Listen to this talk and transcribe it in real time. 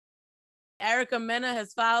Erica Mena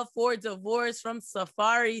has filed for divorce from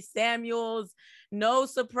Safaree Samuels. No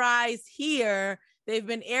surprise here. They've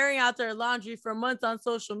been airing out their laundry for months on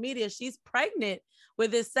social media. She's pregnant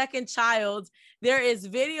with his second child. There is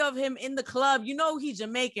video of him in the club. You know he's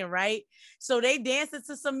Jamaican, right? So they dancing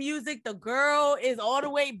to some music. The girl is all the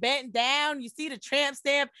way bent down. You see the tramp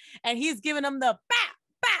stamp, and he's giving them the bat,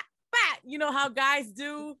 bat, bat. You know how guys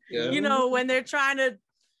do, you know, when they're trying to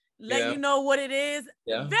let you know what it is.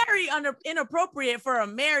 Very inappropriate for a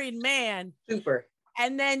married man. Super.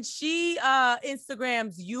 And then she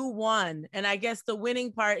Instagrams you won. And I guess the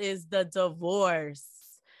winning part is the divorce.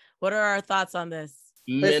 What are our thoughts on this?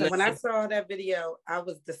 Listen, when I saw that video, I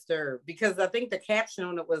was disturbed because I think the caption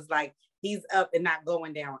on it was like, he's up and not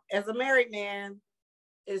going down. As a married man,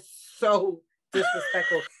 it's so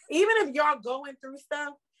disrespectful. Even if y'all going through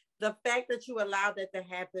stuff, the fact that you allowed that to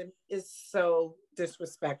happen is so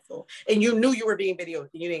disrespectful. And you knew you were being videoed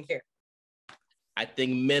and you didn't care. I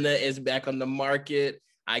think Mena is back on the market.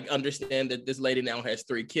 I understand that this lady now has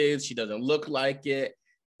 3 kids. She doesn't look like it.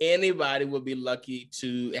 Anybody would be lucky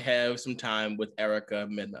to have some time with Erica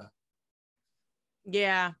Mena.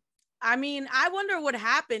 Yeah. I mean, I wonder what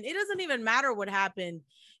happened. It doesn't even matter what happened.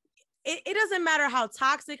 It doesn't matter how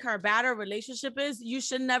toxic her bad her relationship is. You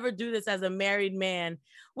should never do this as a married man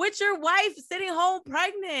with your wife sitting home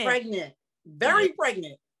pregnant. Pregnant. Very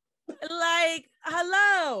pregnant. Like,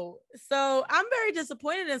 hello. So I'm very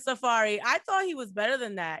disappointed in Safaree. I thought he was better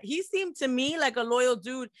than that. He seemed to me like a loyal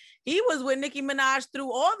dude. He was with Nicki Minaj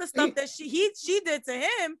through all the stuff that she did to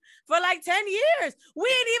him for like 10 years. We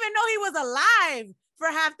didn't even know he was alive for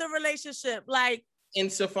half the relationship. Like, in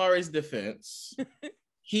Safaree's defense,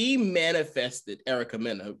 he manifested Erica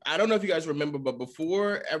Mena. I don't know if you guys remember, but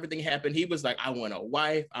before everything happened, he was like, I want a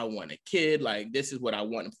wife, I want a kid. Like, this is what I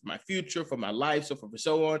want for my future, for my life, so forth and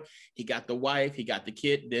so on. He got the wife, he got the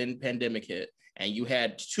kid, then pandemic hit. And you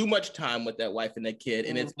had too much time with that wife and that kid.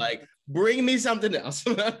 And it's like, bring me something else.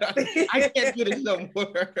 I can't do this no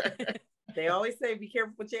more. They always say, be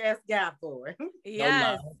careful what you ask God for.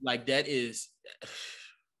 Yes. No, like that is...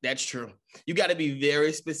 That's true. You got to be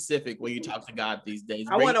very specific when you talk to God these days.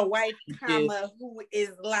 I want a wife, who is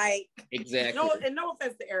like... Exactly. No, and no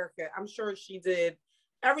offense to Erica. I'm sure she did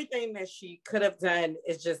everything that she could have done.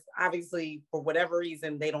 It's just obviously, for whatever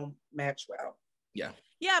reason, they don't match well. Yeah.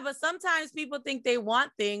 Yeah, but sometimes people think they want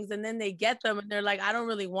things and then they get them and they're like, I don't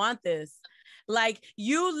really want this. Like,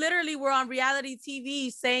 you literally were on reality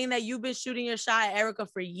TV saying that you've been shooting your shot at Erica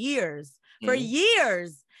for years. For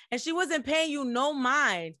years. And she wasn't paying you no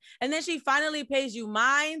mind. And then she finally pays you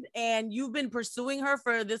mind, and you've been pursuing her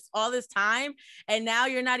for all this time. And now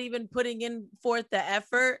you're not even putting in forth the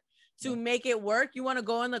effort to make it work. You want to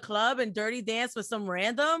go in the club and dirty dance with some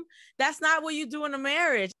random? That's not what you do in a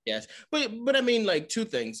marriage. Yes. But I mean, like, 2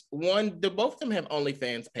 things. One, both of them have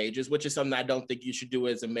OnlyFans pages, which is something I don't think you should do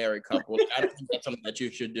as a married couple. I don't think that's something that you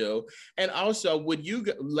should do. And also, would you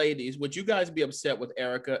guys be upset with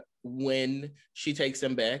Erica when she takes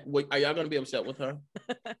him back? Are y'all going to be upset with her?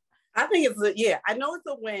 I think I know it's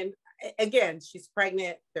a win. Again, she's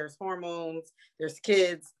pregnant. There's hormones. There's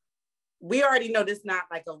kids. We already know this is not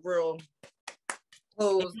like a real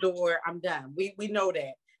closed door. I'm done. We know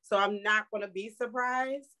that. So I'm not going to be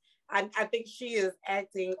surprised. I think she is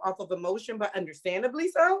acting off of emotion, but understandably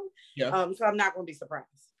so. Yeah. So I'm not going to be surprised.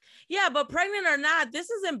 Yeah, but pregnant or not, this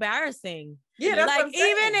is embarrassing. Yeah, that's like,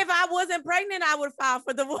 even if I wasn't pregnant, I would file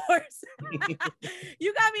for divorce.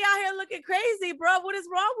 You got me out here looking crazy, bro. What is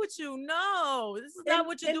wrong with you? No, this is not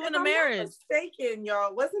what you do in a marriage. I'm not mistaken,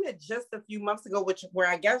 y'all. Wasn't it just a few months ago, where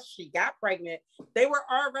I guess she got pregnant? They were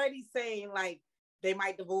already saying like they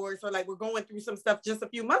might divorce, or like we're going through some stuff just a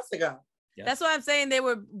few months ago. Yeah. That's what I'm saying. They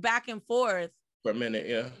were back and forth for a minute,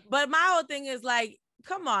 yeah. But my whole thing is like,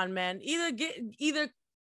 come on, man. Either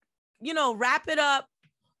wrap it up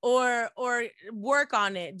or work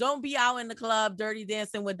on it. Don't be out in the club dirty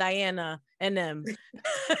dancing with Diana and them.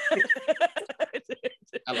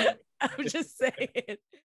 I like it. I'm just saying.